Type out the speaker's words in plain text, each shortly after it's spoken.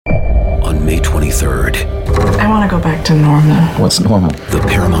on May 23rd. I want to go back to normal. What's normal? The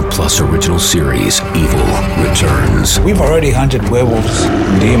Paramount Plus original series, Evil, returns. We've already hunted werewolves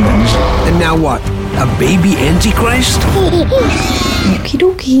and demons. And now what? A baby Antichrist? Okie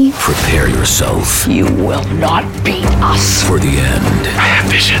dokie. Prepare yourself You will not beat us. for the end. I have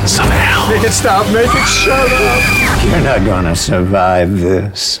visions of hell. Make it stop, make it shut up. You're not gonna survive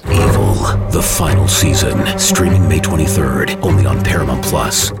this. Evil, the final season, streaming May 23rd, only on Paramount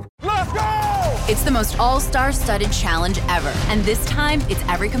Plus. It's the most all-star studded challenge ever. And this time, it's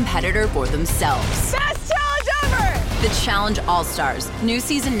every competitor for themselves. Best challenge ever! The Challenge All-Stars. New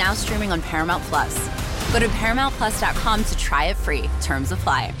season now streaming on Paramount Plus. Go to ParamountPlus.com to try it free. Terms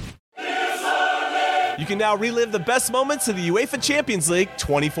apply. You can now relive the best moments of the UEFA Champions League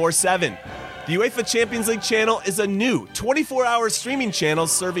 24/7. The UEFA Champions League channel is a new 24-hour streaming channel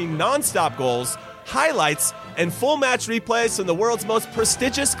serving non-stop goals, highlights, and full match replays from the world's most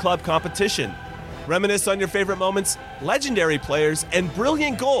prestigious club competition. Reminisce on your favorite moments, legendary players, and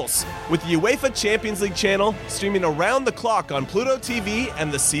brilliant goals with the UEFA Champions League channel streaming around the clock on Pluto TV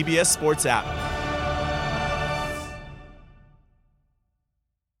and the CBS Sports app.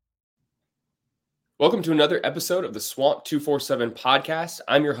 Welcome to another episode of the Swamp247 Podcast.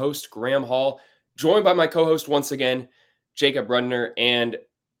 I'm your host, Graham Hall, joined by my co-host once again, Jacob Brundner. And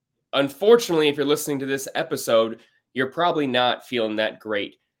unfortunately, if you're listening to this episode, you're probably not feeling that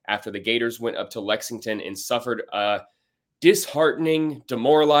great after the Gators went up to Lexington and suffered a disheartening,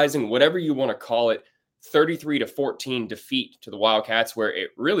 demoralizing, whatever you want to call it, 33-14 defeat to the Wildcats, where it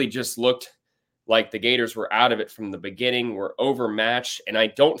really just looked like the Gators were out of it from the beginning, were overmatched. And I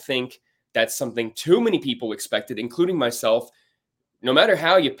don't think that's something too many people expected, including myself. No matter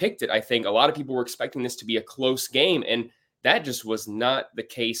how you picked it, I think a lot of people were expecting this to be a close game, and that just was not the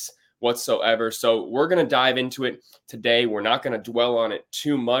case whatsoever. So we're going to dive into it today. We're not going to dwell on it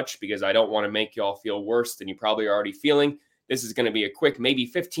too much because I don't want to make y'all feel worse than you probably are already feeling. This is going to be a quick, maybe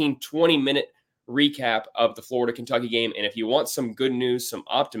 15, 20-minute recap of the Florida-Kentucky game. And if you want some good news, some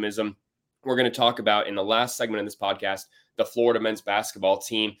optimism, we're going to talk about in the last segment of this podcast, the Florida men's basketball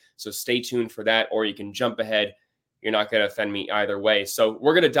team. So stay tuned for that, or you can jump ahead. You're not going to offend me either way. So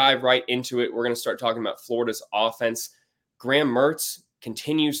we're going to dive right into it. We're going to start talking about Florida's offense. Graham Mertz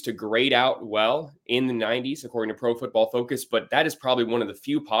continues to grade out well in the 90s, according to Pro Football Focus, but that is probably one of the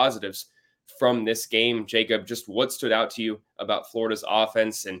few positives from this game. Jacob, just what stood out to you about Florida's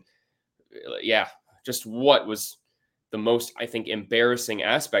offense? And just what was the most, I think, embarrassing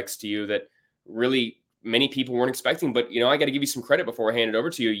aspects to you that really many people weren't expecting? But, I got to give you some credit before I hand it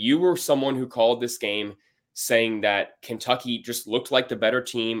over to you. You were someone who called this game saying that Kentucky just looked like the better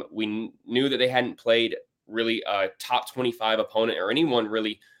team. We knew that they hadn't played really a top 25 opponent or anyone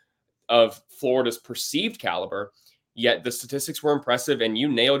really of Florida's perceived caliber, yet the statistics were impressive and you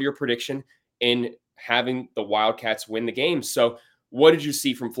nailed your prediction in having the Wildcats win the game. So what did you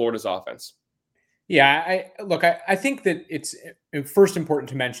see from Florida's offense? Yeah, I think that it's first important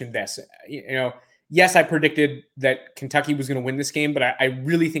to mention this. Yes, I predicted that Kentucky was going to win this game, but I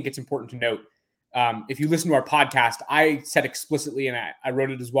really think it's important to note, if you listen to our podcast, I said explicitly, and I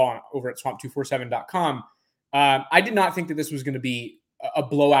wrote it as well over at swamp247.com, I did not think that this was going to be a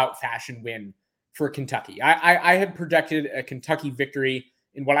blowout fashion win for Kentucky. I had projected a Kentucky victory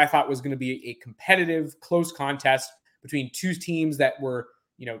in what I thought was going to be a competitive, close contest between two teams that were,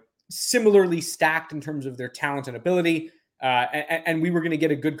 similarly stacked in terms of their talent and ability, and we were going to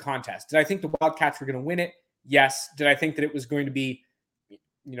get a good contest. Did I think the Wildcats were going to win it? Yes. Did I think that it was going to be,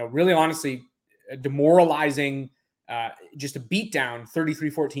 really honestly, a demoralizing, just a beatdown,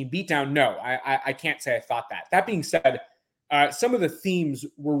 33-14 beatdown? No, I can't say I thought that. That being said, some of the themes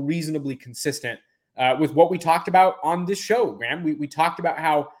were reasonably consistent with what we talked about on this show, Graham. We talked about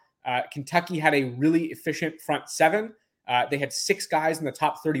how Kentucky had a really efficient front seven. They had 6 guys in the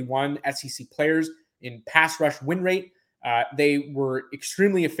top 31 SEC players in pass rush win rate. They were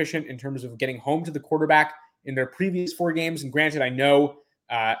extremely efficient in terms of getting home to the quarterback in their previous 4 games. And granted, I know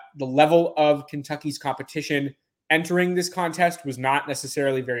the level of Kentucky's competition entering this contest was not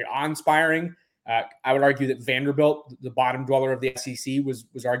necessarily very awe-inspiring. I would argue that Vanderbilt, the bottom dweller of the SEC, was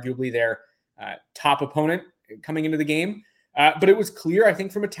arguably their top opponent coming into the game. But it was clear, I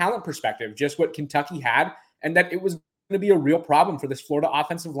think, from a talent perspective, just what Kentucky had, and that it was going to be a real problem for this Florida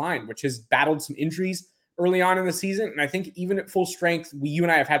offensive line, which has battled some injuries early on in the season. And I think even at full strength, you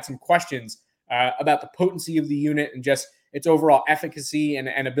and I have had some questions about the potency of the unit and just its overall efficacy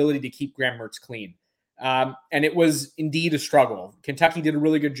and ability to keep Graham Mertz clean. And it was indeed a struggle. Kentucky did a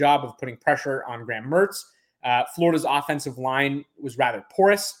really good job of putting pressure on Graham Mertz. Florida's offensive line was rather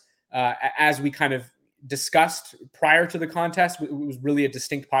porous, as we kind of discussed prior to the contest. It was really a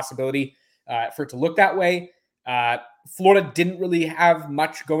distinct possibility for it to look that way. Florida didn't really have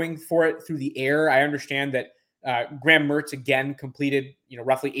much going for it through the air. I understand that Graham Mertz again completed,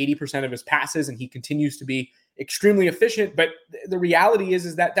 roughly 80% of his passes, and he continues to be extremely efficient. But the reality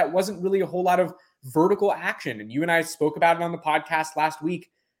is that that wasn't really a whole lot of vertical action. And you and I spoke about it on the podcast last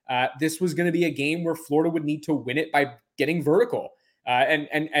week. This was going to be a game where Florida would need to win it by getting vertical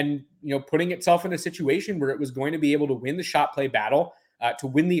and putting itself in a situation where it was going to be able to win the shot play battle, to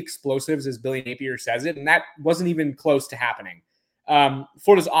win the explosives, as Billy Napier says it. And that wasn't even close to happening.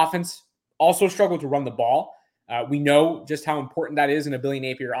 Florida's offense also struggled to run the ball. We know just how important that is in a Billy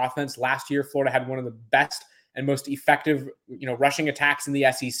Napier offense. Last year, Florida had one of the best and most effective, rushing attacks in the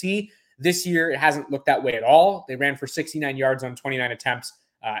SEC. This year, it hasn't looked that way at all. They ran for 69 yards on 29 attempts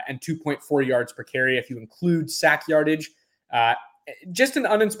and 2.4 yards per carry if you include sack yardage. Just an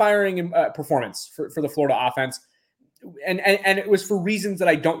uninspiring performance for the Florida offense. And it was for reasons that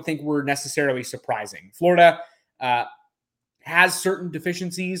I don't think were necessarily surprising. Florida has certain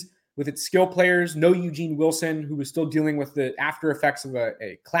deficiencies with its skill players. No Eugene Wilson, who was still dealing with the after effects of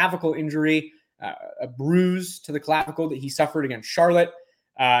a clavicle injury, a bruise to the clavicle that he suffered against Charlotte.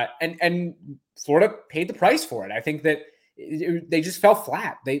 And Florida paid the price for it. I think that they just fell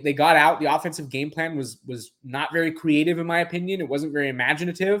flat. They got out. The offensive game plan was not very creative, in my opinion. It wasn't very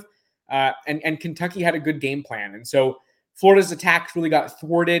imaginative. And Kentucky had a good game plan. And so Florida's attacks really got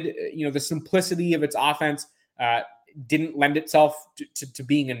thwarted. The simplicity of its offense didn't lend itself to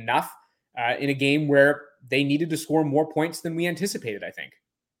being enough in a game where they needed to score more points than we anticipated, I think.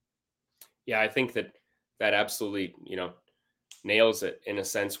 Yeah, I think that absolutely, nails it in a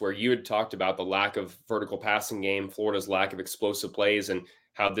sense where you had talked about the lack of vertical passing game, Florida's lack of explosive plays, and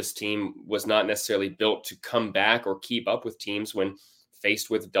how this team was not necessarily built to come back or keep up with teams when faced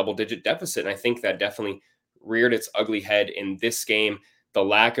with double-digit deficit. And I think that definitely reared its ugly head in this game. The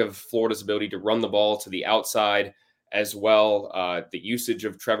lack of Florida's ability to run the ball to the outside as well. The usage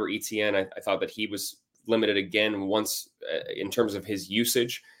of Trevor Etienne, I thought that he was limited again once in terms of his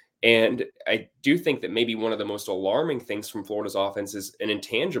usage. And I do think that maybe one of the most alarming things from Florida's offense is an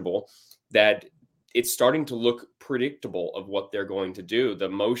intangible that it's starting to look predictable of what they're going to do. The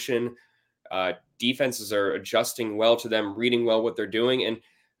motion, defenses are adjusting well to them, reading well what they're doing. And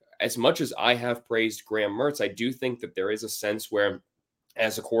as much as I have praised Graham Mertz, I do think that there is a sense where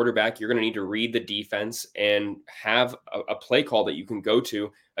as a quarterback, you're going to need to read the defense and have a play call that you can go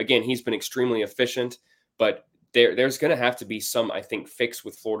to. Again, he's been extremely efficient, but there's going to have to be some, I think, fix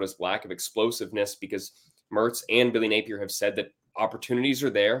with Florida's lack of explosiveness, because Mertz and Billy Napier have said that opportunities are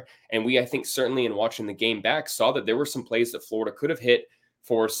there. And we, I think, certainly in watching the game back, saw that there were some plays that Florida could have hit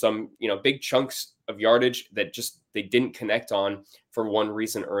for some, big chunks of yardage that just they didn't connect on for one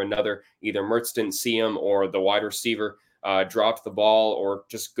reason or another. Either Mertz didn't see him, or the wide receiver dropped the ball, or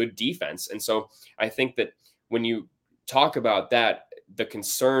just good defense. And so I think that when you talk about that, the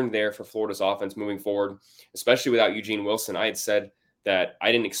concern there for Florida's offense moving forward, especially without Eugene Wilson, I had said that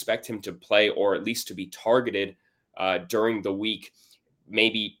I didn't expect him to play, or at least to be targeted during the week,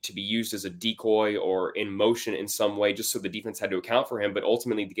 maybe to be used as a decoy or in motion in some way, just so the defense had to account for him. But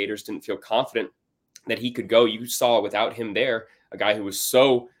ultimately, the Gators didn't feel confident that he could go. You saw without him there, a guy who was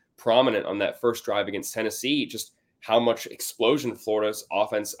so prominent on that first drive against Tennessee, just how much explosion Florida's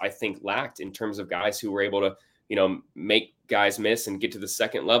offense, I think, lacked in terms of guys who were able to, make guys miss and get to the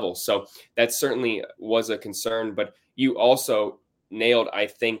second level. So that certainly was a concern. But you also nailed, I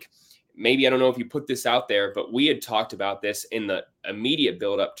think, maybe, I don't know if you put this out there, but we had talked about this in the immediate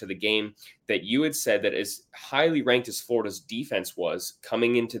buildup to the game, that you had said that as highly ranked as Florida's defense was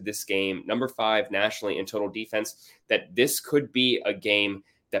coming into this game, number 5 nationally in total defense, that this could be a game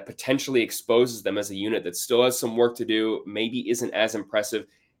that potentially exposes them as a unit that still has some work to do, maybe isn't as impressive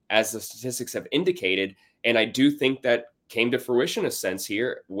as the statistics have indicated. And I do think that came to fruition a sense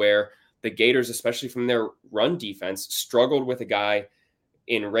here, where the Gators, especially from their run defense, struggled with a guy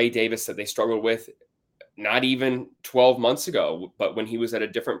in Ray Davis that they struggled with not even 12 months ago, but when he was at a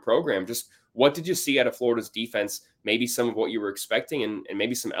different program. Just what did you see out of Florida's defense? Maybe some of what you were expecting, and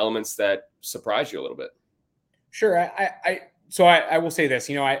maybe some elements that surprised you a little bit. Sure. So I will say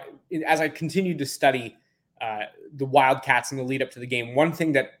this, as I continued to study the Wildcats in the lead up to the game, one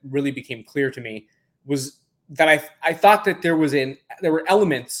thing that really became clear to me was that I thought that there were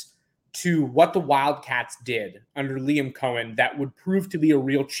elements to what the Wildcats did under Liam Cohen that would prove to be a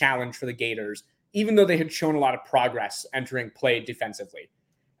real challenge for the Gators, even though they had shown a lot of progress entering play defensively.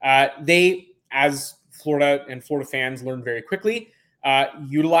 They, as Florida and Florida fans learned very quickly,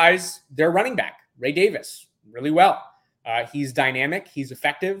 utilize their running back, Ray Davis, really well. He's dynamic. He's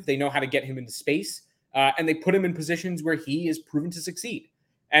effective. They know how to get him into space. and they put him in positions where he is proven to succeed.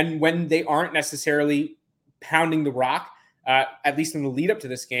 And when they aren't necessarily pounding the rock, at least in the lead up to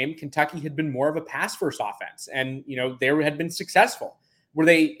this game, Kentucky had been more of a pass first offense, and they had been successful. Were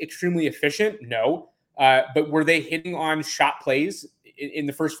they extremely efficient? No. But were they hitting on shot plays in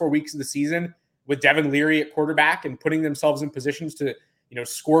the first 4 weeks of the season with Devin Leary at quarterback and putting themselves in positions to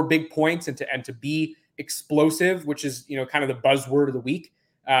score big points and to be explosive, which is kind of the buzzword of the week?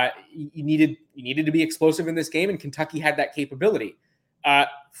 You needed to be explosive in this game, and Kentucky had that capability.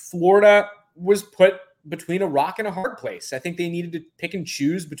 Florida was put between a rock and a hard place. I think they needed to pick and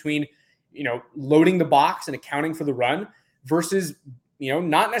choose between loading the box and accounting for the run versus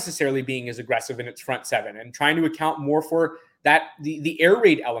not necessarily being as aggressive in its front seven and trying to account more for that the air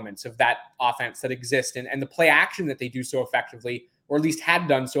raid elements of that offense that exist and the play action that they do so effectively, or at least had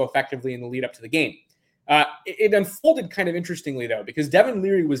done so effectively in the lead up to the game. It unfolded kind of interestingly, though, because Devin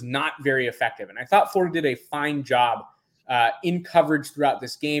Leary was not very effective. And I thought Florida did a fine job in coverage throughout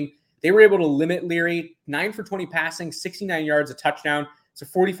this game. They were able to limit Leary, 9 for 20 passing, 69 yards, a touchdown. It's a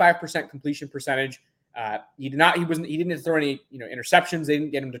 45% completion percentage. He didn't throw any interceptions. They didn't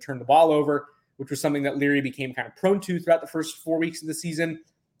get him to turn the ball over, which was something that Leary became kind of prone to throughout the first 4 weeks of the season.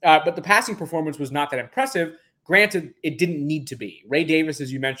 But the passing performance was not that impressive. Granted, it didn't need to be. Ray Davis,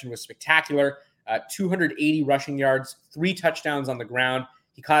 as you mentioned, was spectacular. 280 rushing yards, 3 touchdowns on the ground.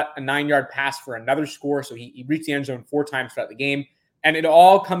 He caught a 9-yard pass for another score, so he reached the end zone 4 times throughout the game. And it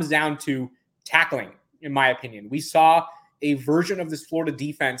all comes down to tackling, in my opinion. We saw a version of this Florida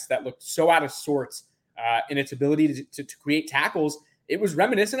defense that looked so out of sorts in its ability to create tackles. It was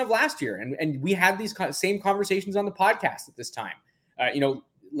reminiscent of last year. And we had these same conversations on the podcast at this time.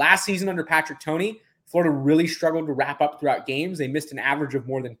 Last season under Patrick Toney, Florida really struggled to wrap up throughout games. They missed an average of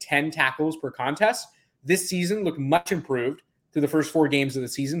more than 10 tackles per contest. This season looked much improved through the first 4 games of the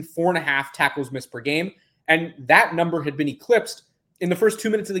season, 4.5 tackles missed per game. And that number had been eclipsed in the first 2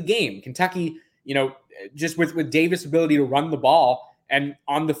 minutes of the game. Kentucky, just with Davis' ability to run the ball and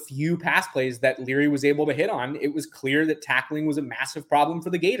on the few pass plays that Leary was able to hit on, it was clear that tackling was a massive problem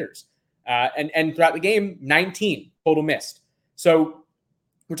for the Gators. And throughout the game, 19 total missed. So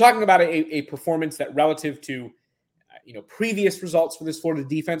we're talking about a performance that relative to previous results for this Florida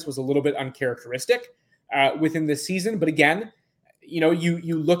defense was a little bit uncharacteristic within this season. But again,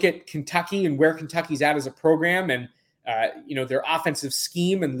 you look at Kentucky and where Kentucky's at as a program and their offensive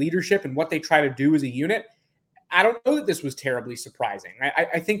scheme and leadership and what they try to do as a unit. I don't know that this was terribly surprising.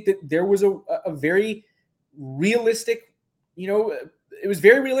 I think that there was a very realistic, it was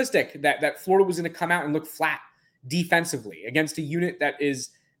very realistic that Florida was going to come out and look flat defensively against a unit that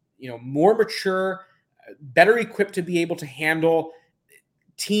is, more mature, better equipped to be able to handle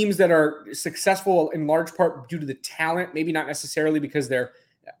teams that are successful in large part due to the talent, maybe not necessarily because they're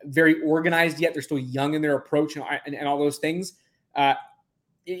very organized yet. They're still young in their approach and all those things.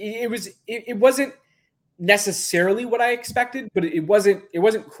 It wasn't necessarily what I expected, but it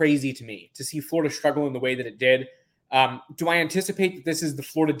wasn't crazy to me to see Florida struggle in the way that it did. Do I anticipate that this is the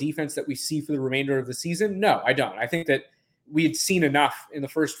Florida defense that we see for the remainder of the season? No, I don't. I think that we had seen enough in the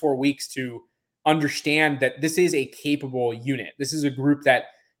first 4 weeks to understand that this is a capable unit. This is a group that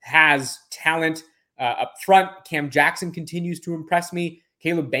has talent up front. Cam Jackson continues to impress me.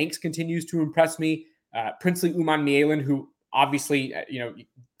 Caleb Banks continues to impress me. Princely Umanmielen, who obviously,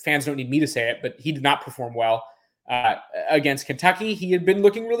 fans don't need me to say it, but he did not perform well against Kentucky. He had been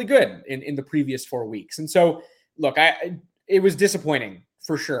looking really good in the previous 4 weeks. And so, look, it was disappointing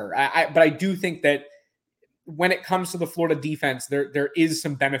for sure. But I do think that when it comes to the Florida defense, there is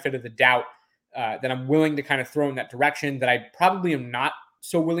some benefit of the doubt that I'm willing to kind of throw in that direction that I probably am not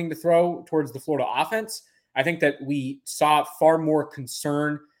so willing to throw towards the Florida offense. I think that we saw far more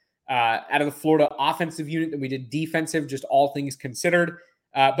concern out of the Florida offensive unit than we did defensive, just all things considered.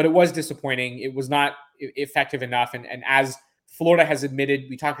 But it was disappointing. It was not effective enough. And as Florida has admitted,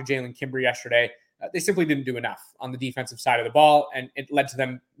 we talked to Jalen Kimber yesterday, they simply didn't do enough on the defensive side of the ball, and it led to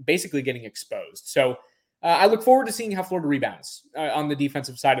them basically getting exposed. So I look forward to seeing how Florida rebounds on the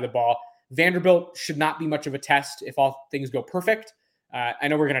defensive side of the ball. Vanderbilt should not be much of a test if all things go perfect. I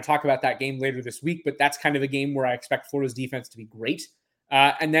know we're going to talk about that game later this week, but that's kind of a game where I expect Florida's defense to be great.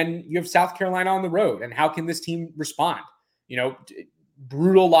 And then you have South Carolina on the road, and how can this team respond?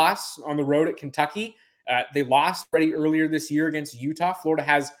 Brutal loss on the road at Kentucky. They lost already earlier this year against Utah. Florida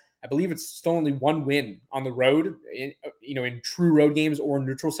has, I believe it's still only 1 win on the road in true road games or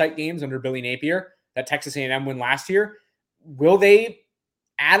neutral site games under Billy Napier. That Texas A&M win last year. Will they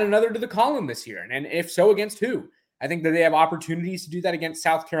add another to the column this year? And if so, against who? I think that they have opportunities to do that against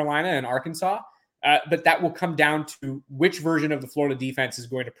South Carolina and Arkansas. But that will come down to which version of the Florida defense is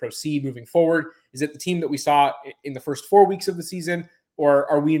going to proceed moving forward. Is it the team that we saw in the first 4 weeks of the season, or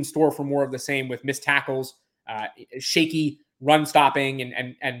are we in store for more of the same with missed tackles, shaky run stopping,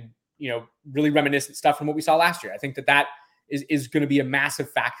 and really reminiscent stuff from what we saw last year? I think that is going to be a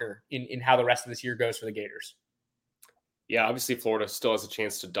massive factor in how the rest of this year goes for the Gators. Yeah, obviously Florida still has a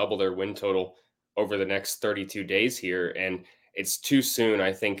chance to double their win total over the next 32 days here. And it's too soon,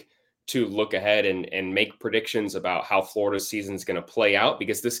 I think, to look ahead and make predictions about how Florida's season is going to play out,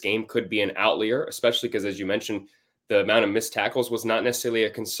 because this game could be an outlier, especially because, as you mentioned, the amount of missed tackles was not necessarily a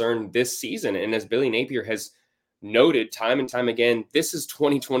concern this season. And as Billy Napier has noted time and time again, this is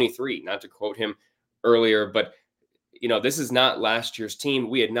 2023, not to quote him earlier, but this is not last year's team.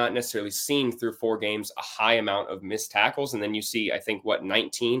 We had not necessarily seen through 4 games a high amount of missed tackles. And then you see, I think,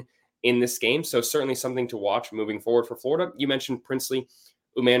 19 in this game. So certainly something to watch moving forward for Florida. You mentioned Princely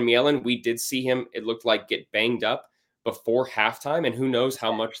Umanmielen. We did see him, it looked like, get banged up before halftime. And who knows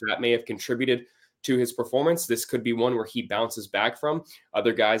how much that may have contributed to his performance. This could be one where he bounces back from.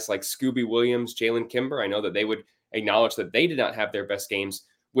 Other guys like Scooby Williams, Jalen Kimber, I know that they would acknowledge that they did not have their best games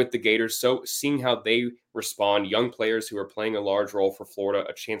with the Gators. So seeing how they respond, young players who are playing a large role for Florida,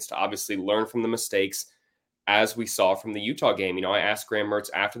 a chance to obviously learn from the mistakes, as we saw from the Utah game. I asked Graham Mertz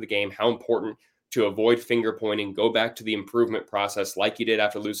after the game how important to avoid finger pointing, go back to the improvement process like you did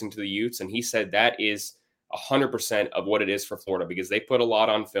after losing to the Utes. And he said that is 100% of what it is for Florida, because they put a lot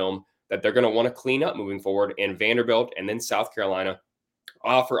on film that they're going to want to clean up moving forward. And Vanderbilt and then South Carolina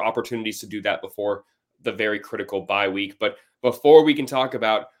offer opportunities to do that before the very critical bye week. But before we can talk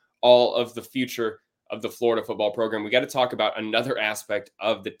about all of the future of the Florida football program, we got to talk about another aspect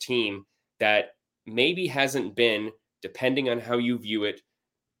of the team that maybe hasn't been, depending on how you view it,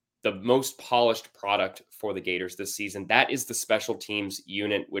 the most polished product for the Gators this season. That is the special teams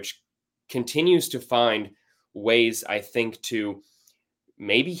unit, which continues to find ways, I think, to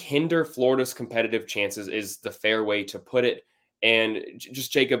maybe hinder Florida's competitive chances, is the fair way to put it. And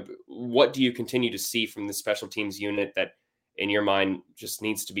just, Jacob, what do you continue to see from the special teams unit that, in your mind, just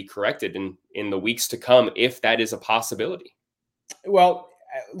needs to be corrected in the weeks to come, if that is a possibility? Well,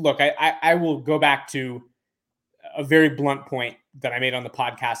 look, I will go back to a very blunt point that I made on the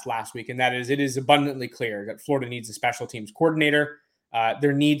podcast last week, and that is, it is abundantly clear that Florida needs a special teams coordinator.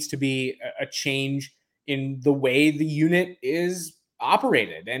 There needs to be a change in the way the unit is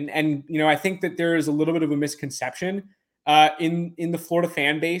operated. And I think that there is a little bit of a misconception in the Florida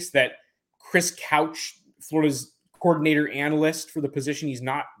fan base that Chris Couch, Florida's coordinator analyst for the position, he's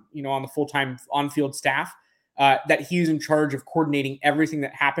not, on the full-time on-field staff, that he is in charge of coordinating everything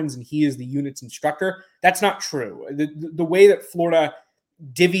that happens and he is the unit's instructor. That's not true. The way that Florida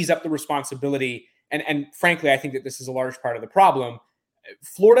divvies up the responsibility, and frankly, I think that this is a large part of the problem,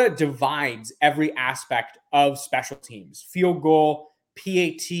 Florida divides every aspect of special teams: field goal,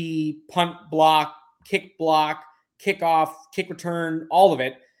 PAT, punt block, kickoff, kick return, all of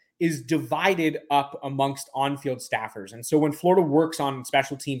it is divided up amongst on-field staffers. And so when Florida works on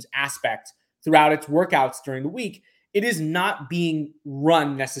special teams aspects throughout its workouts during the week, it is not being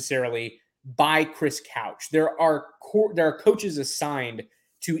run necessarily by Chris Couch. There are coaches assigned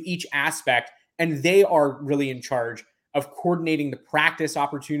to each aspect, and they are really in charge of coordinating the practice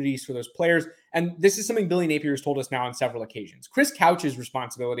opportunities for those players. And this is something Billy Napier has told us now on several occasions. Chris Couch's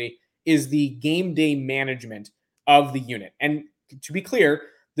responsibility is the game day management of the unit. And to be clear,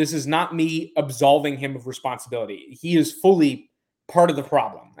 this is not me absolving him of responsibility. He is fully part of the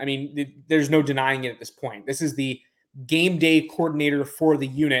problem. I mean, there's no denying it at this point. This is the game day coordinator for the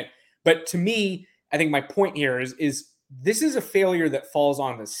unit. But to me, I think my point here is this is a failure that falls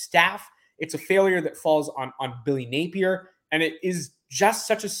on the staff. It's a failure that falls on Billy Napier, and it is just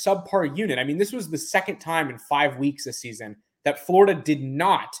such a subpar unit. I mean, this was the second time in 5 weeks this season that Florida did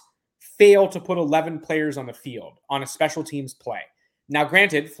not fail to put 11 players on the field on a special teams play. Now,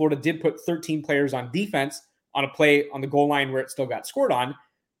 granted, Florida did put 13 players on defense on a play on the goal line where it still got scored on,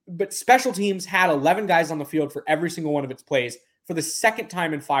 but special teams had 11 guys on the field for every single one of its plays for the second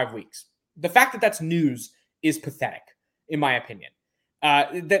time in 5 weeks. The fact that that's news is pathetic, in my opinion.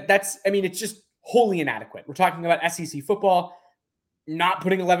 It's just wholly inadequate. We're talking about SEC football. Not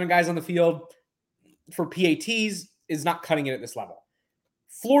putting 11 guys on the field for PATs is not cutting it at this level.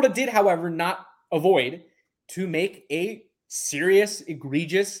 Florida did, however, not avoid to make a serious,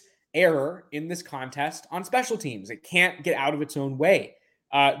 egregious error in this contest on special teams. It can't get out of its own way.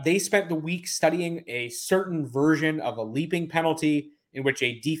 They spent the week studying a certain version of a leaping penalty in which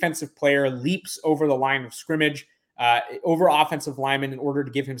a defensive player leaps over the line of scrimmage over offensive linemen in order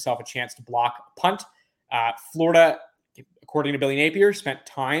to give himself a chance to block a punt. Florida, according to Billy Napier, spent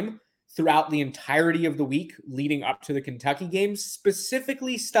time throughout the entirety of the week leading up to the Kentucky game,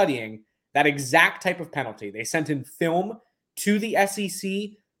 specifically studying that exact type of penalty. They sent in film to the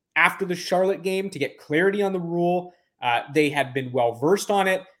SEC after the Charlotte game to get clarity on the rule. They had been well-versed on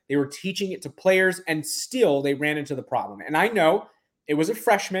it. They were teaching it to players, and still they ran into the problem. And I know it was a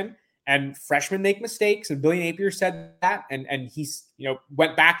freshman, and freshmen make mistakes, and Billy Napier said that, and he's,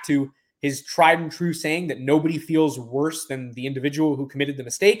 went back to his tried and true saying that nobody feels worse than the individual who committed the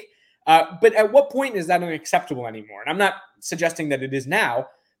mistake. But at what point is that unacceptable anymore? And I'm not suggesting that it is now,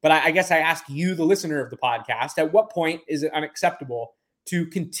 but I guess I ask you, the listener of the podcast, at what point is it unacceptable to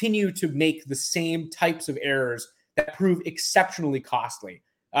continue to make the same types of errors that prove exceptionally costly?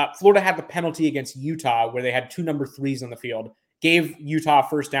 Florida had the penalty against Utah where they had 2 number 3s on the field, gave Utah a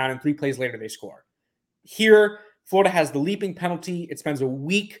first down, and 3 plays later they score. Here, Florida has the leaping penalty. It spends a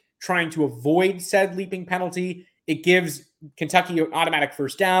week trying to avoid said leaping penalty. It gives Kentucky an automatic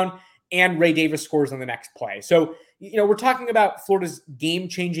first down, and Ray Davis scores on the next play. So, we're talking about Florida's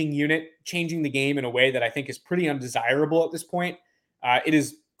game-changing unit changing the game in a way that I think is pretty undesirable at this point. It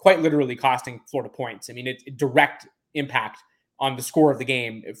is quite literally costing Florida points. I mean, it's direct impact on the score of the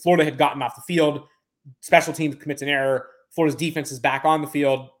game. If Florida had gotten off the field, special teams commits an error, Florida's defense is back on the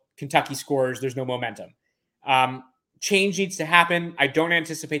field, Kentucky scores, there's no momentum. Change needs to happen. I don't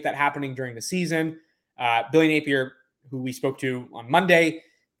anticipate that happening during the season. Billy Napier, who we spoke to on Monday,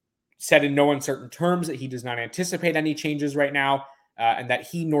 said in no uncertain terms that he does not anticipate any changes right now, and that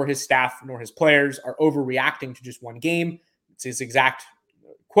he nor his staff nor his players are overreacting to just one game. It's his exact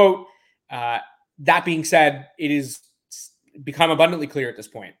quote. That being said, it is become abundantly clear at this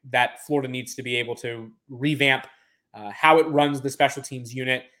point that Florida needs to be able to revamp how it runs the special teams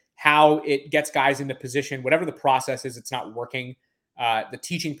unit, how it gets guys into position. Whatever the process is, it's not working. The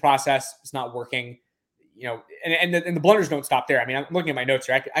teaching process is not working. And the blunders don't stop there. I mean, I'm looking at my notes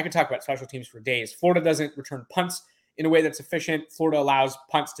here. I could talk about special teams for days. Florida doesn't return punts in a way that's efficient. Florida allows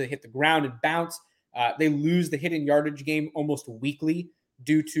punts to hit the ground and bounce. They lose the hit and yardage game almost weekly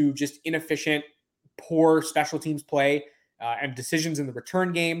due to just inefficient, poor special teams play and decisions in the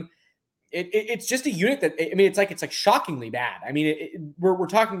return game. It's just a unit that, it's like shockingly bad. I mean, we're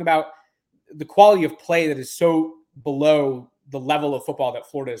talking about the quality of play that is so below the level of football that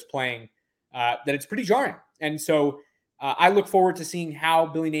Florida is playing that it's pretty jarring. And so I look forward to seeing how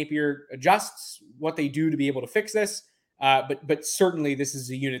Billy Napier adjusts, what they do to be able to fix this. But certainly this is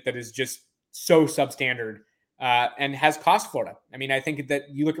a unit that is just so substandard and has cost Florida. I mean, I think that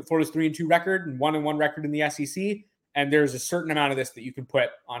you look at Florida's 3-2 record and 1-1 record in the SEC, and there's a certain amount of this that you can put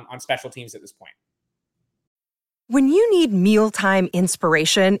on special teams at this point. When you need mealtime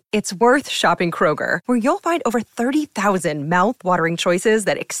inspiration, it's worth shopping Kroger, where you'll find over 30,000 mouth-watering choices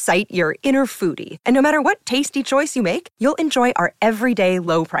that excite your inner foodie. And no matter what tasty choice you make, you'll enjoy our everyday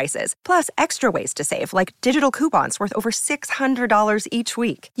low prices, plus extra ways to save, like digital coupons worth over $600 each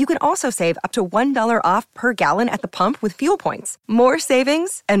week. You can also save up to $1 off per gallon at the pump with fuel points. More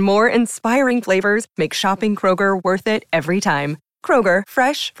savings and more inspiring flavors make shopping Kroger worth it every time. Kroger,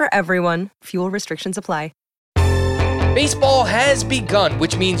 fresh for everyone. Fuel restrictions apply. Baseball has begun,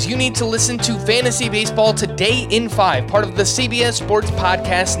 which means you need to listen to Fantasy Baseball Today in 5, part of the CBS Sports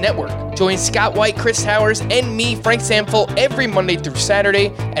Podcast Network. Join Scott White, Chris Towers, and me, Frank Samfel, every Monday through Saturday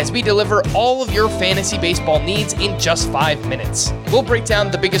as we deliver all of your fantasy baseball needs in just 5 minutes. We'll break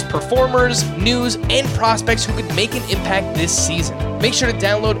down the biggest performers, news, and prospects who could make an impact this season. Make sure to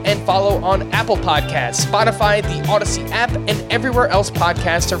download and follow on Apple Podcasts, Spotify, the Odyssey app, and everywhere else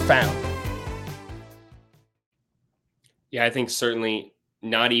podcasts are found. Yeah, I think certainly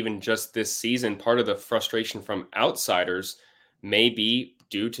not even just this season. Part of the frustration from outsiders may be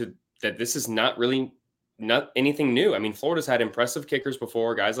due to that this is not anything new. I mean, Florida's had impressive kickers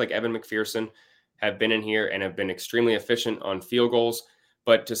before. Guys like Evan McPherson have been in here and have been extremely efficient on field goals.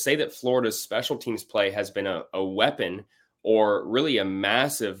 But to say that Florida's special teams play has been a weapon or really a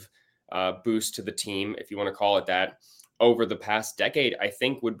massive boost to the team, if you want to call it that, over the past decade, I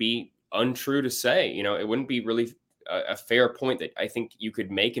think would be untrue to say. It wouldn't be really a fair point that I think you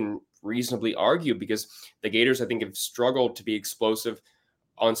could make and reasonably argue, because the Gators, I think, have struggled to be explosive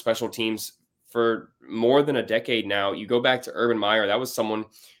on special teams for more than a decade now. You go back to Urban Meyer, that was someone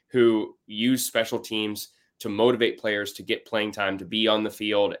who used special teams to motivate players to get playing time, to be on the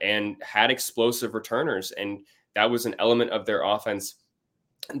field, and had explosive returners. And that was an element of their offense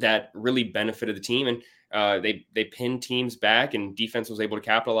that really benefited the team. And they pinned teams back, and defense was able to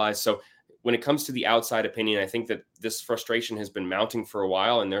capitalize. So when it comes to the outside opinion, I think that this frustration has been mounting for a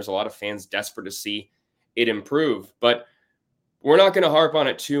while, and there's a lot of fans desperate to see it improve. But We're not going to harp on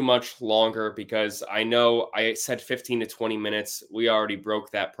it too much longer because I know I said 15 to 20 minutes. We already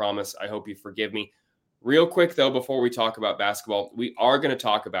broke that promise. I hope you forgive me. Real quick, though, before we talk about basketball, we are going to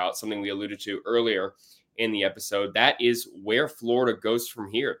talk about something we alluded to earlier in the episode. That is where Florida goes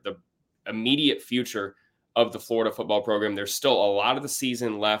from here, the immediate future of the Florida football program. There's still a lot of the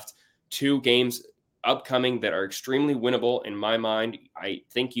season left, 2 games upcoming that are extremely winnable in my mind. I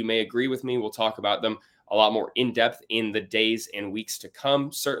think you may agree with me. We'll talk about them a lot more in depth in the days and weeks to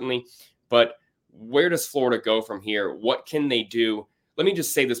come, certainly. But where does Florida go from here? What can they do? Let me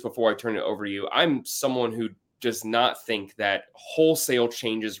just say this before I turn it over to you. I'm someone who does not think that wholesale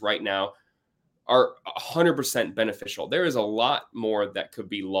changes right now are 100% beneficial. There is a lot more that could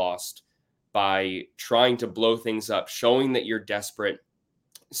be lost by trying to blow things up, showing that you're desperate,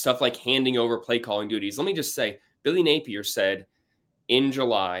 stuff like handing over play calling duties. Let me just say, Billy Napier said in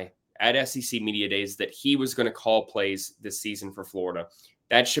July at SEC Media Days that he was going to call plays this season for Florida.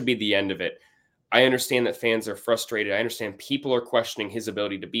 That should be the end of it. I understand that fans are frustrated. I understand people are questioning his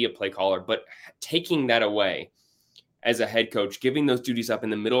ability to be a play caller, but taking that away as a head coach, giving those duties up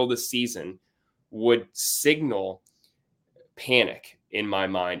in the middle of the season would signal panic in my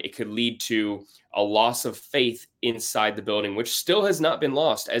mind. It could lead to a loss of faith inside the building, which still has not been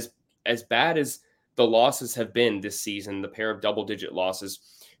lost. As bad as the losses have been this season, the pair of double-digit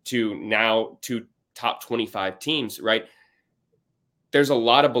losses to now 2 top 25 teams, right? There's a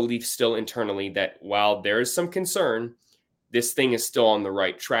lot of belief still internally that while there is some concern, this thing is still on the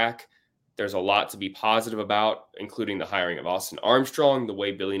right track. There's a lot to be positive about, including the hiring of Austin Armstrong, the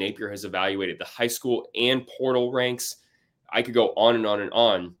way Billy Napier has evaluated the high school and portal ranks. I could go on and on and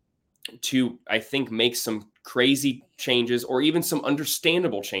on to, I think, make some crazy changes or even some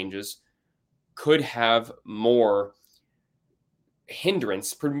understandable changes could have more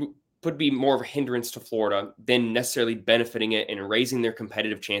hindrance, could be more of a hindrance to Florida than necessarily benefiting it and raising their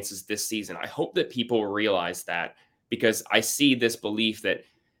competitive chances this season. I hope that people realize that, because I see this belief that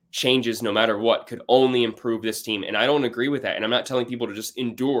changes, no matter what, could only improve this team. And I don't agree with that. And I'm not telling people to just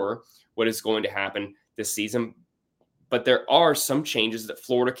endure what is going to happen this season, but there are some changes that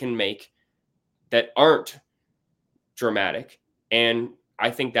Florida can make that aren't dramatic. And I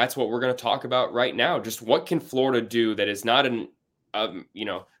think that's what we're going to talk about right now. Just what can Florida do that is not an,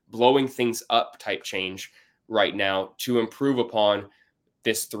 blowing things up type change right now to improve upon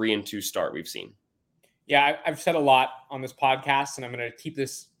this 3-2 start we've seen. Yeah, I've said a lot on this podcast, and I'm going to keep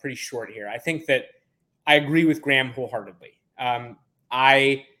this pretty short here. I think that I agree with Graham wholeheartedly.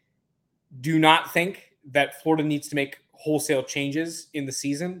 I do not think that Florida needs to make wholesale changes in the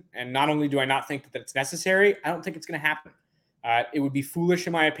season. And not only do I not think that it's necessary, I don't think it's going to happen. It would be foolish,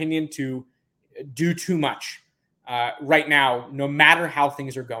 in my opinion, to do too much right now, no matter how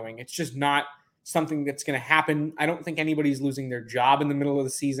things are going. It's just not something that's going to happen. I don't think anybody's losing their job in the middle of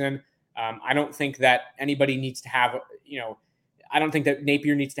the season. I don't think that anybody needs to have, I don't think that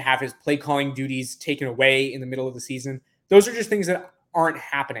Napier needs to have his play calling duties taken away in the middle of the season. Those are just things that aren't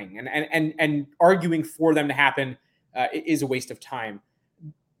happening, and arguing for them to happen is a waste of time.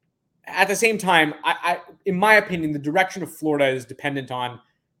 At the same time, I, in my opinion, the direction of Florida is dependent on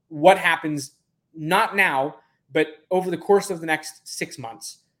what happens, not now, but over the course of the next 6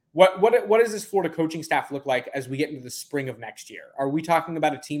 months. What does this Florida coaching staff look like as we get into the spring of next year? Are we talking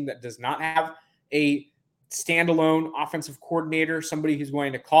about a team that does not have a standalone offensive coordinator, somebody who's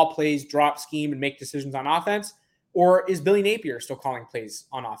going to call plays, drop scheme, and make decisions on offense? Or is Billy Napier still calling plays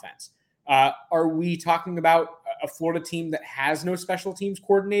on offense? Are we talking about a Florida team that has no special teams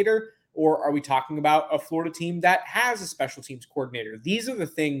coordinator? Or are we talking about a Florida team that has a special teams coordinator? These are the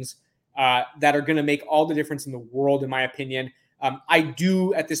things that are going to make all the difference in the world, in my opinion. I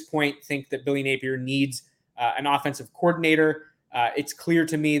do, at this point, think that Billy Napier needs an offensive coordinator. It's clear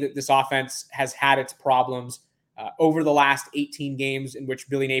to me that this offense has had its problems over the last 18 games, in which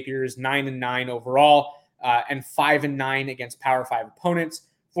Billy Napier is 9-9 overall and 5-9 against Power 5 opponents.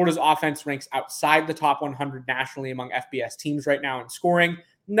 Florida's offense ranks outside the top 100 nationally among FBS teams right now in scoring.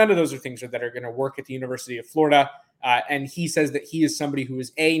 None of those are things that are going to work at the University of Florida. And he says that he is somebody who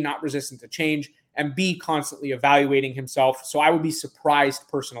is A, not resistant to change, and B, constantly evaluating himself. So I would be surprised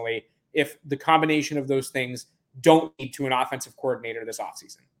personally if the combination of those things don't lead to an offensive coordinator this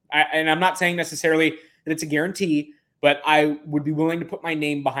offseason. And I'm not saying necessarily that it's a guarantee, but I would be willing to put my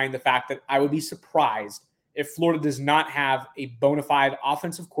name behind the fact that I would be surprised if Florida does not have a bona fide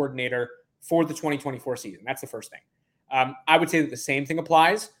offensive coordinator for the 2024 season. That's the first thing. I would say that the same thing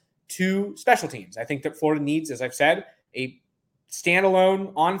applies to special teams. I think that Florida needs, as I've said, a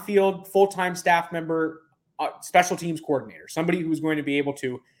standalone, on-field, full-time staff member, special teams coordinator, somebody who's going to be able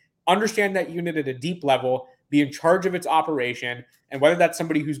to understand that unit at a deep level, be in charge of its operation, and whether that's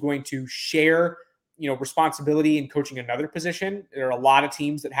somebody who's going to share, responsibility in coaching another position. There are a lot of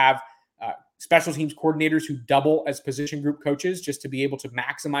teams that have special teams coordinators who double as position group coaches just to be able to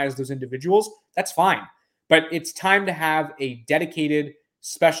maximize those individuals. That's fine. But it's time to have a dedicated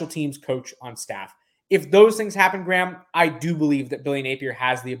special teams coach on staff. If those things happen, Graham, I do believe that Billy Napier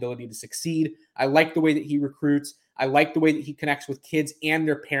has the ability to succeed. I like the way that he recruits. I like the way that he connects with kids and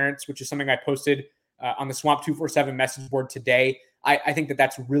their parents, which is something I posted on the Swamp247 message board today. I think that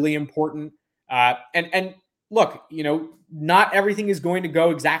that's really important. And look, not everything is going to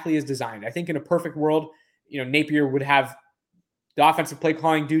go exactly as designed. I think in a perfect world, Napier would have the offensive play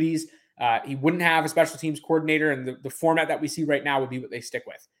calling duties. He wouldn't have a special teams coordinator, and the format that we see right now would be what they stick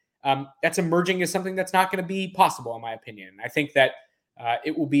with. That's emerging as something that's not going to be possible, in my opinion. I think that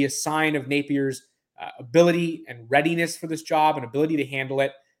it will be a sign of Napier's ability and readiness for this job and ability to handle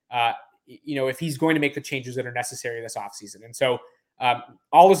it, if he's going to make the changes that are necessary this offseason. And so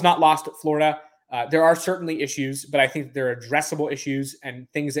all is not lost at Florida. There are certainly issues, but I think there are addressable issues and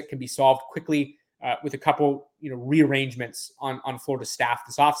things that can be solved quickly with a couple, rearrangements on Florida staff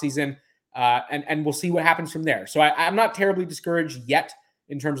this offseason. And we'll see what happens from there. So I'm not terribly discouraged yet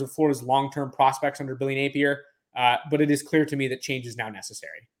in terms of Florida's long-term prospects under Billy Napier, but it is clear to me that change is now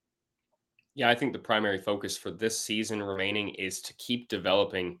necessary. Yeah, I think the primary focus for this season remaining is to keep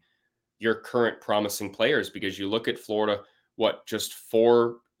developing your current promising players, because you look at Florida, just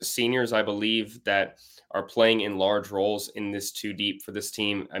 4 seniors, I believe, that are playing in large roles in this 2 deep for this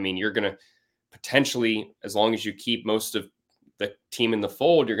team. I mean, you're going to potentially, as long as you keep most of the team in the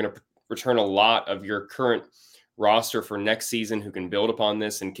fold, you're going to return a lot of your current roster for next season who can build upon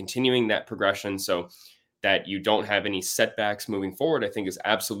this and continuing that progression so that you don't have any setbacks moving forward, I think is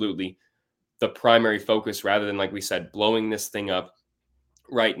absolutely the primary focus, rather than, like we said, blowing this thing up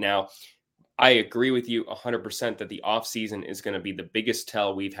right now. I agree with you 100% that the offseason is going to be the biggest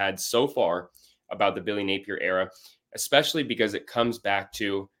tell we've had so far about the Billy Napier era, especially because it comes back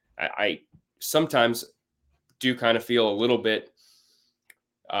to, I sometimes do kind of feel a little bit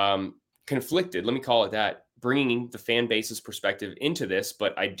conflicted, let me call it that, bringing the fan base's perspective into this.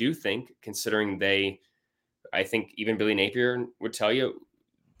 But I do think, considering I think even Billy Napier would tell you,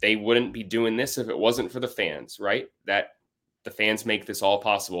 they wouldn't be doing this if it wasn't for the fans, right? That the fans make this all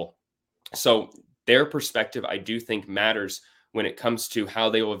possible. So their perspective, I do think, matters when it comes to how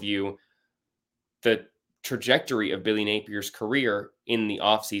they will view the trajectory of Billy Napier's career in the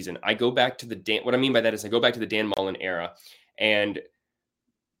offseason. What I mean by that is I go back to the Dan Mullen era, and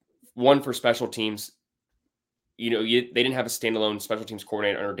one for special teams, they didn't have a standalone special teams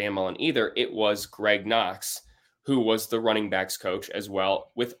coordinator under Dan Mullen either. It was Greg Knox, who was the running backs coach as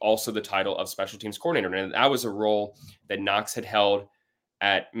well, with also the title of special teams coordinator. And that was a role that Knox had held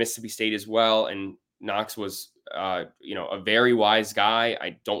at Mississippi State as well. And Knox was, a very wise guy.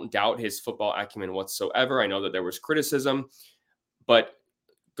 I don't doubt his football acumen whatsoever. I know that there was criticism, but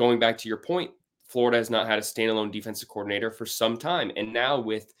going back to your point, Florida has not had a standalone defensive coordinator for some time. And now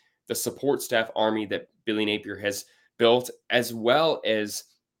with the support staff army that Billy Napier has built, as well as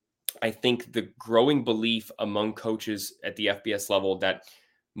I think the growing belief among coaches at the FBS level that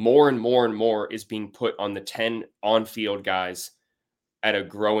more and more and more is being put on the 10 on-field guys at a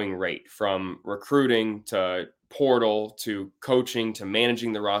growing rate, from recruiting to portal to coaching to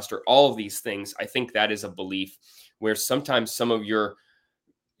managing the roster, all of these things. I think that is a belief where sometimes some of your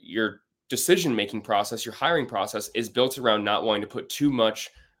decision-making process, your hiring process, is built around not wanting to put too much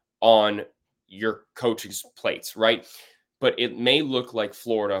on your coach's plates, right? But it may look like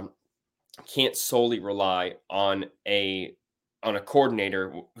Florida can't solely rely on a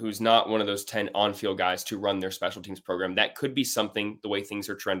coordinator who's not one of those 10 on-field guys to run their special teams program. That could be something, the way things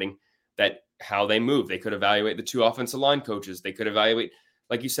are trending, that how they move. They could evaluate the 2 offensive line coaches. They could evaluate,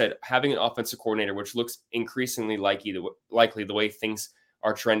 like you said, having an offensive coordinator, which looks increasingly likely the way things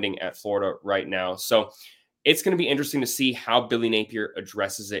are trending at Florida right now. So it's going to be interesting to see how Billy Napier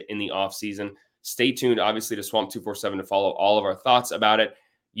addresses it in the offseason. Stay tuned, obviously, to Swamp247 to follow all of our thoughts about it.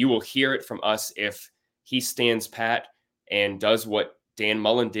 You will hear it from us if he stands pat and does what Dan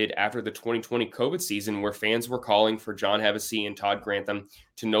Mullen did after the 2020 COVID season, where fans were calling for John Hevesy and Todd Grantham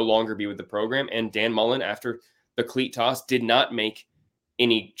to no longer be with the program. And Dan Mullen, after the cleat toss, did not make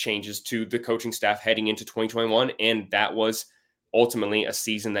any changes to the coaching staff heading into 2021. And that was ultimately a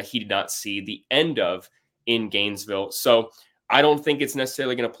season that he did not see the end of in Gainesville. So I don't think it's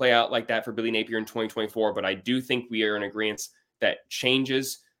necessarily going to play out like that for Billy Napier in 2024, but I do think we are in agreement that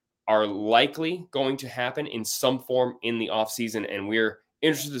changes are likely going to happen in some form in the offseason, and we're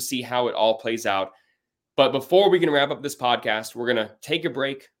interested to see how it all plays out. But before we can wrap up this podcast, we're going to take a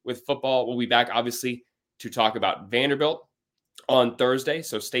break with football. We'll be back, obviously, to talk about Vanderbilt on Thursday.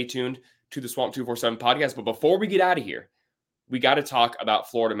 So stay tuned to the Swamp 247 podcast. But before we get out of here, we got to talk about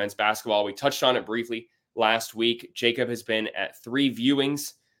Florida men's basketball. We touched on it briefly last week. Jacob has been at 3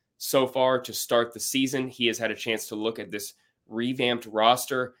 viewings so far to start the season. He has had a chance to look at this revamped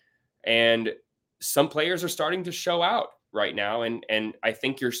roster, and some players are starting to show out right now. And I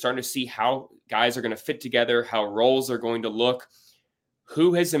think you're starting to see how guys are going to fit together, how roles are going to look.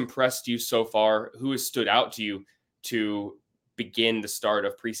 Who has impressed you so far? Who has stood out to you to begin the start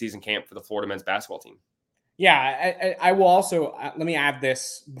of preseason camp for the Florida men's basketball team? Yeah, I will also, let me add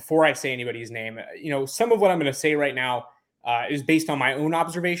this before I say anybody's name. Some of what I'm going to say right now is based on my own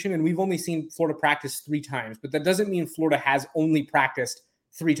observation, and we've only seen Florida practice 3 times, but that doesn't mean Florida has only practiced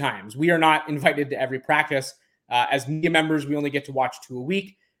 3 times. We are not invited to every practice. As media members, we only get to watch 2 a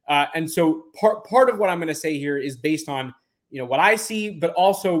week. And so part of what I'm going to say here is based on, what I see, but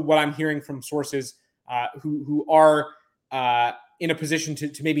also what I'm hearing from sources who are in a position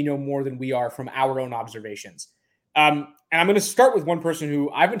to maybe know more than we are from our own observations. And I'm going to start with one person who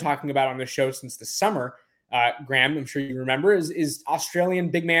I've been talking about on this show since the summer. Graham, I'm sure you remember, is Australian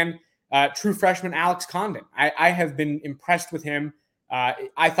big man, true freshman Alex Condon. I have been impressed with him.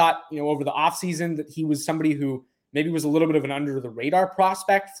 I thought, over the offseason that he was somebody who maybe was a little bit of an under the radar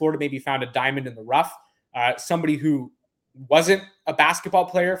prospect. Florida maybe found a diamond in the rough, somebody who wasn't a basketball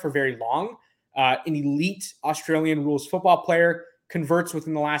player for very long, an elite Australian rules football player, converts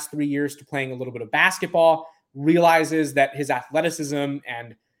within the last 3 years to playing a little bit of basketball, realizes that his athleticism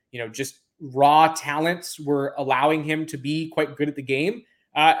and, just raw talents were allowing him to be quite good at the game.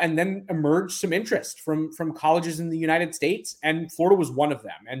 And then emerged some interest from colleges in the United States, and Florida was one of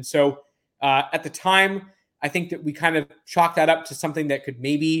them. And so at the time, I think that we kind of chalked that up to something that could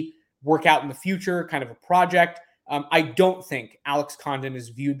maybe work out in the future, kind of a project. I don't think Alex Condon is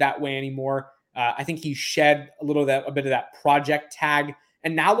viewed that way anymore. I think he shed a bit of that project tag,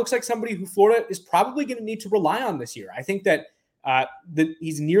 and now looks like somebody who Florida is probably going to need to rely on this year. I think that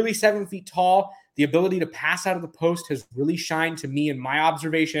he's nearly 7 feet tall. The ability to pass out of the post has really shined to me in my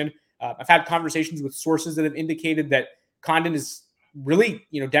observation. I've had conversations with sources that have indicated that Condon is really,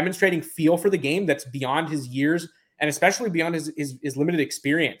 demonstrating feel for the game that's beyond his years, and especially beyond his limited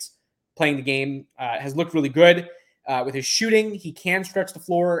experience playing the game. Has looked really good. With his shooting, he can stretch the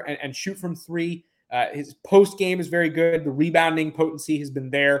floor and shoot from 3. His post game is very good. The rebounding potency has been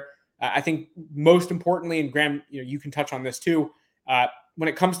there. I think most importantly, and Graham, you can touch on this too. When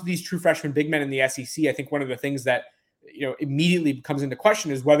it comes to these true freshman big men in the SEC, I think one of the things that immediately comes into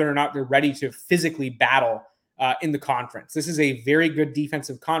question is whether or not they're ready to physically battle in the conference. This is a very good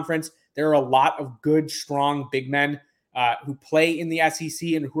defensive conference. There are a lot of good, strong big men who play in the SEC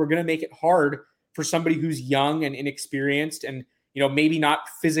and who are going to make it hard for somebody who's young and inexperienced and, maybe not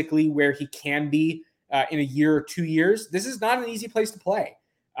physically where he can be in a year or 2 years. This is not an easy place to play.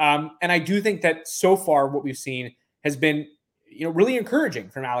 And I do think that so far what we've seen has been, really encouraging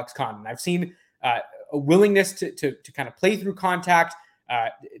from Alex Condon. I've seen a willingness to kind of play through contact,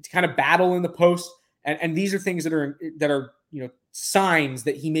 to kind of battle in the post. And these are things that are, signs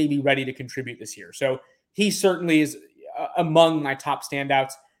that he may be ready to contribute this year. So he certainly is among my top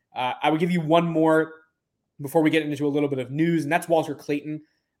standouts. I would give you one more before we get into a little bit of news, and that's Walter Clayton.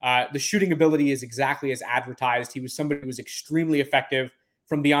 The shooting ability is exactly as advertised. He was somebody who was extremely effective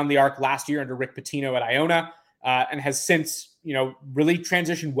from beyond the arc last year under Rick Pitino at Iona, and has since, really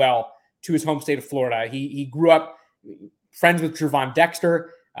transitioned well to his home state of Florida. He grew up friends with Jervon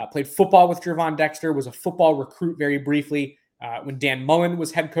Dexter, played football with Jervon Dexter, was a football recruit very briefly. When Dan Mullen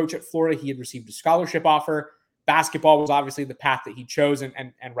was head coach at Florida, he had received a scholarship offer. Basketball was obviously the path that he chose,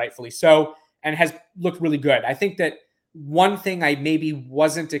 and rightfully so, and has looked really good. I think that one thing I maybe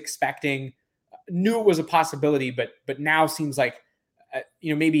wasn't expecting, knew it was a possibility, but now seems like,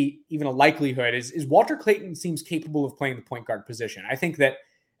 maybe even a likelihood is Walter Clayton seems capable of playing the point guard position. I think that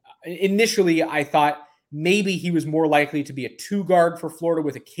initially I thought maybe he was more likely to be a 2 guard for Florida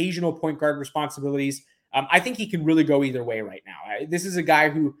with occasional point guard responsibilities. I think he can really go either way right now. This is a guy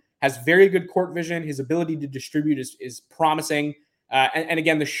who has very good court vision. His ability to distribute is promising. And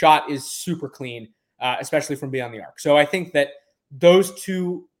again, the shot is super clean, especially from beyond the arc. So I think that those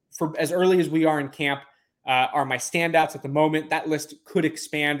two, for as early as we are in camp, are my standouts at the moment. That list could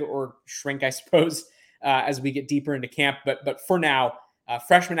expand or shrink, I suppose, as we get deeper into camp. But for now,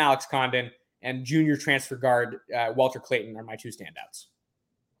 freshman Alex Condon and junior transfer guard Walter Clayton are my 2 standouts.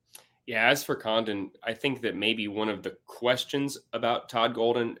 Yeah, as for Condon, I think that maybe one of the questions about Todd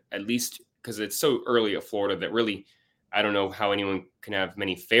Golden, at least because it's so early at Florida, that really, I don't know how anyone can have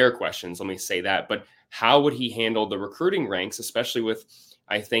many fair questions. Let me say that. But how would he handle the recruiting ranks, especially with,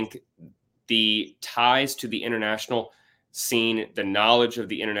 I think, the ties to the international scene, the knowledge of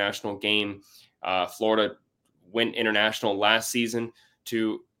the international game. Florida went international last season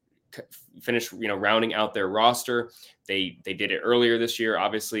to finish, rounding out their roster. They did it earlier this year,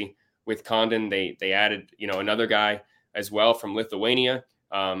 obviously with Condon. They added, another guy as well from Lithuania,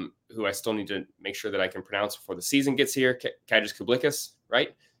 who I still need to make sure that I can pronounce before the season gets here, Kajis Kublikas,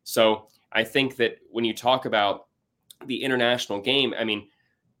 right? So I think that when you talk about the international game, I mean,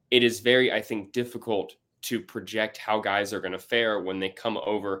 it is very, I think, difficult to project how guys are going to fare when they come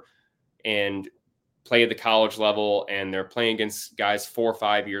over and play at the college level and they're playing against guys 4 or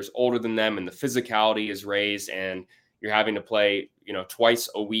 5 years older than them, and the physicality is raised and you're having to play, twice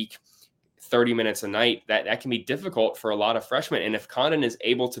a week, 30 minutes a night. That can be difficult for a lot of freshmen. And if Condon is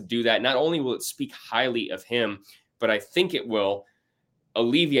able to do that, not only will it speak highly of him, but I think it will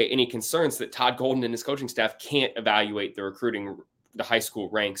alleviate any concerns that Todd Golden and his coaching staff can't evaluate the recruiting, the high school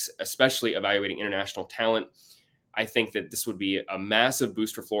ranks, especially evaluating international talent. I think that this would be a massive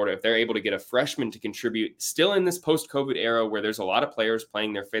boost for Florida if they're able to get a freshman to contribute still in this post-COVID era where there's a lot of players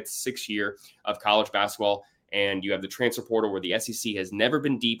playing their 5th, 6th year of college basketball. And you have the transfer portal where the SEC has never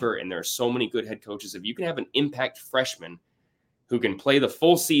been deeper. And there are so many good head coaches. If you can have an impact freshman who can play the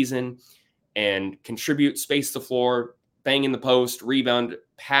full season and contribute, space the floor, bang in the post, rebound,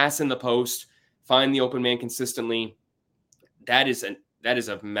 pass in the post, find the open man consistently, that is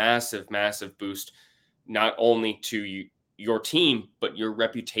a massive, massive boost, not only to your team, but your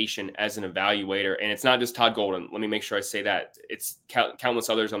reputation as an evaluator. And it's not just Todd Golden. Let me make sure I say that. It's countless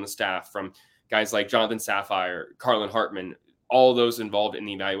others on the staff, from guys like Jonathan Sapphire, Carlin Hartman, all those involved in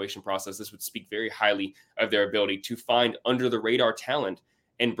the evaluation process. This would speak very highly of their ability to find under the radar talent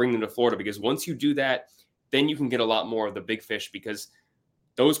and bring them to Florida. Because once you do that, then you can get a lot more of the big fish, because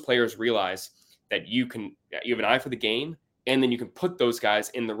those players realize that you have an eye for the game, and then you can put those guys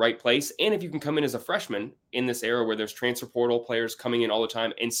in the right place. And if you can come in as a freshman in this era where there's transfer portal players coming in all the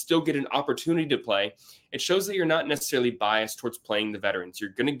time and still get an opportunity to play, it shows that you're not necessarily biased towards playing the veterans.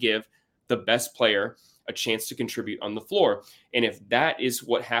 You're going to give the best player a chance to contribute on the floor. And if that is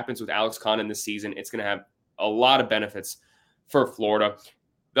what happens with Alex Condon this season, it's going to have a lot of benefits for Florida.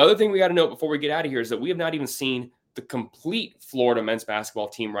 The other thing we got to note before we get out of here is that we have not even seen the complete Florida men's basketball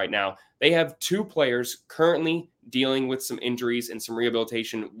team right now. They have 2 players currently dealing with some injuries and some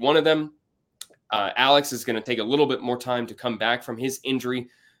rehabilitation. One of them, Alex, is going to take a little bit more time to come back from his injury.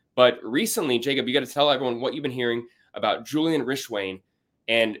 But recently, Jacob, you got to tell everyone what you've been hearing about Julian Rishwain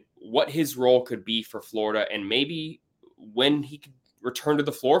and what his role could be for Florida, and maybe when he could return to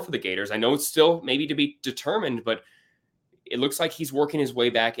the floor for the Gators. I know it's still maybe to be determined, but it looks like he's working his way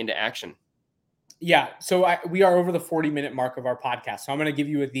back into action. Yeah, so we are over the 40-minute mark of our podcast. So I'm going to give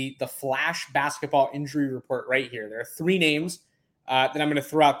you the flash basketball injury report right here. There are 3 names that I'm going to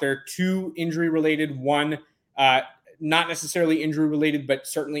throw out there. 2 injury-related, 1 not necessarily injury-related, but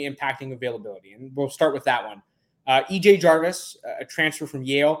certainly impacting availability. And we'll start with that one. E.J. Jarvis, a transfer from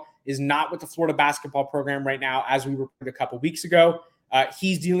Yale, is not with the Florida basketball program right now, as we reported a couple weeks ago.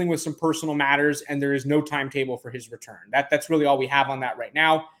 He's dealing with some personal matters, and there is no timetable for his return. That's really all we have on that right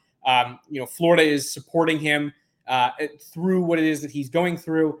now. Florida is supporting him through what it is that he's going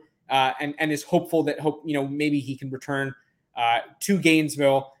through, and is hopeful that maybe he can return to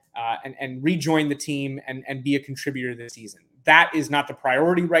Gainesville and rejoin the team and be a contributor this season. That is not the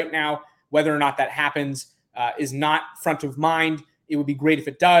priority right now. Whether or not that happens is not front of mind. It would be great if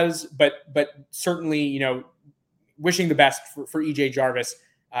it does, but certainly, wishing the best for E.J. Jarvis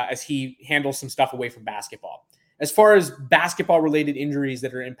as he handles some stuff away from basketball. As far as basketball-related injuries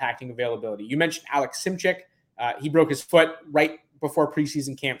that are impacting availability, you mentioned Alex Simchik. He broke his foot right before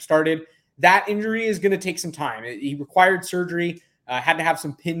preseason camp started. That injury is going to take some time. He required surgery, had to have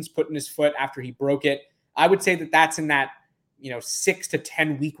some pins put in his foot after he broke it. I would say that that's in that 6 to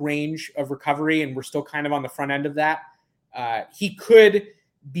 10 week range of recovery, and we're still kind of on the front end of that. He could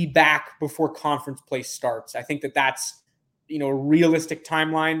be back before conference play starts. I think that that's a realistic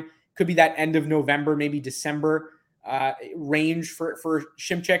timeline. Could be that end of November, maybe December range for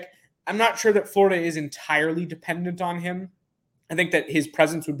Simchik. I'm not sure that Florida is entirely dependent on him. I think that his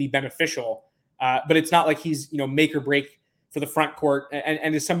presence would be beneficial, but it's not like he's make or break for the front court,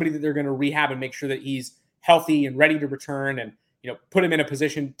 and is somebody that they're going to rehab and make sure that he's healthy and ready to return, and put him in a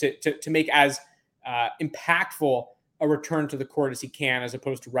position to make as impactful a return to the court as he can, as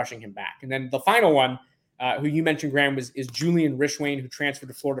opposed to rushing him back. And then the final one, who you mentioned, Graham, is Julian Rishwain, who transferred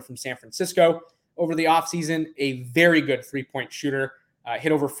to Florida from San Francisco over the offseason. A very good three-point shooter,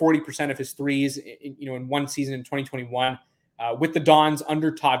 hit over 40% of his threes in one season in 2021 with the Dons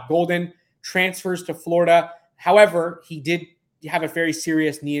under Todd Golden. Transfers to Florida. However, he did have a very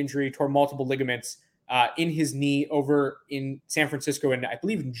serious knee injury, tore multiple ligaments in his knee over in San Francisco, I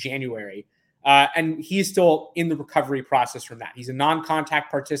believe in January. And he's still in the recovery process from that. He's a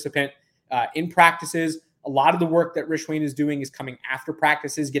non-contact participant in practices. A lot of the work that Rishwain is doing is coming after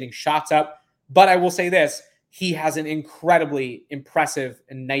practices, getting shots up. But I will say this, he has an incredibly impressive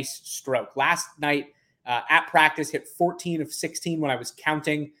and nice stroke. Last night at practice, hit 14 of 16 when I was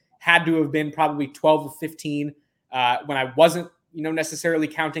counting. Had to have been probably 12 of 15 when I wasn't, necessarily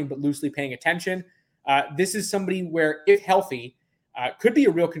counting, but loosely paying attention. This is somebody where, if healthy, could be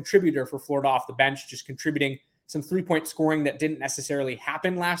a real contributor for Florida off the bench, just contributing some three-point scoring that didn't necessarily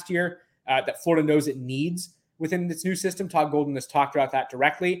happen last year, that Florida knows it needs within its new system. Todd Golden has talked about that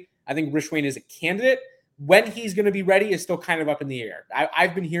directly. I think Rishwain is a candidate. When he's going to be ready is still kind of up in the air.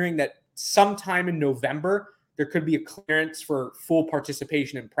 I've been hearing that sometime in November, there could be a clearance for full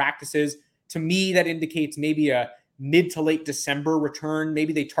participation in practices. To me, that indicates maybe a mid to late December return.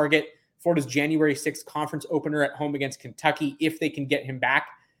 Maybe they target Florida's January 6th conference opener at home against Kentucky if they can get him back.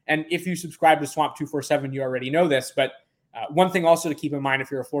 And if you subscribe to Swamp247, you already know this. But one thing also to keep in mind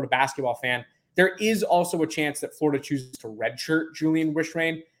if you're a Florida basketball fan, there is also a chance that Florida chooses to redshirt Julian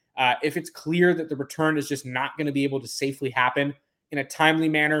Rishwain. If it's clear that the return is just not going to be able to safely happen in a timely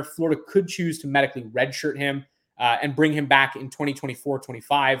manner, Florida could choose to medically redshirt him and bring him back in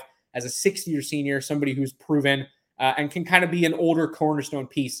 2024-25 as a 60-year senior, somebody who's proven and can kind of be an older cornerstone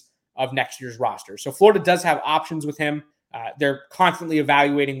piece of next year's roster. So Florida does have options with him. They're constantly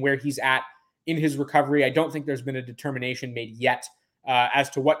evaluating where he's at in his recovery. I don't think there's been a determination made yet as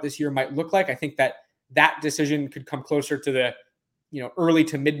to what this year might look like. I think that decision could come closer to the early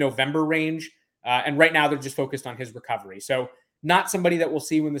to mid-November range. And right now they're just focused on his recovery. So not somebody that we'll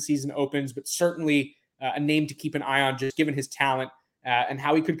see when the season opens, but certainly a name to keep an eye on, just given his talent and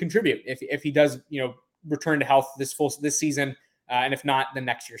how he could contribute if he does, return to health this season. And if not, then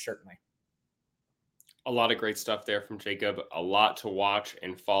next year, certainly. A lot of great stuff there from Jacob. A lot to watch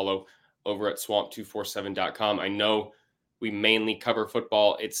and follow over at swamp247.com. I know we mainly cover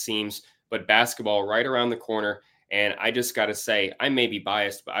football, it seems, but basketball right around the corner. And I just got to say, I may be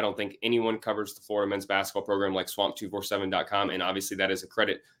biased, but I don't think anyone covers the Florida men's basketball program like swamp247.com. And obviously that is a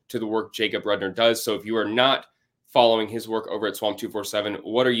credit to the work Jacob Rudner does. So if you are not following his work over at Swamp247,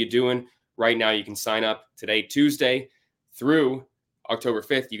 what are you doing? Right now, you can sign up today, Tuesday, through October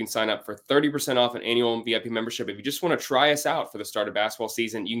 5th. You can sign up for 30% off an annual VIP membership. If you just want to try us out for the start of basketball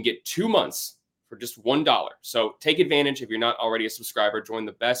season, you can get 2 months for just $1. So take advantage. If you're not already a subscriber, join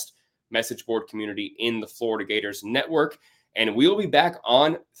the best message board community in the Florida Gators network. And we'll be back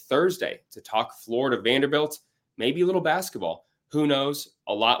on Thursday to talk Florida Vanderbilt, maybe a little basketball. Who knows?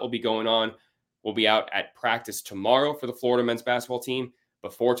 A lot will be going on. We'll be out at practice tomorrow for the Florida men's basketball team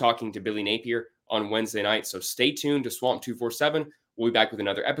before talking to Billy Napier on Wednesday night. So stay tuned to Swamp247. We'll be back with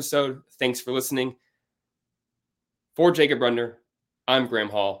another episode. Thanks for listening. For Jacob Rudner, I'm Graham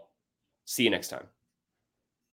Hall. See you next time.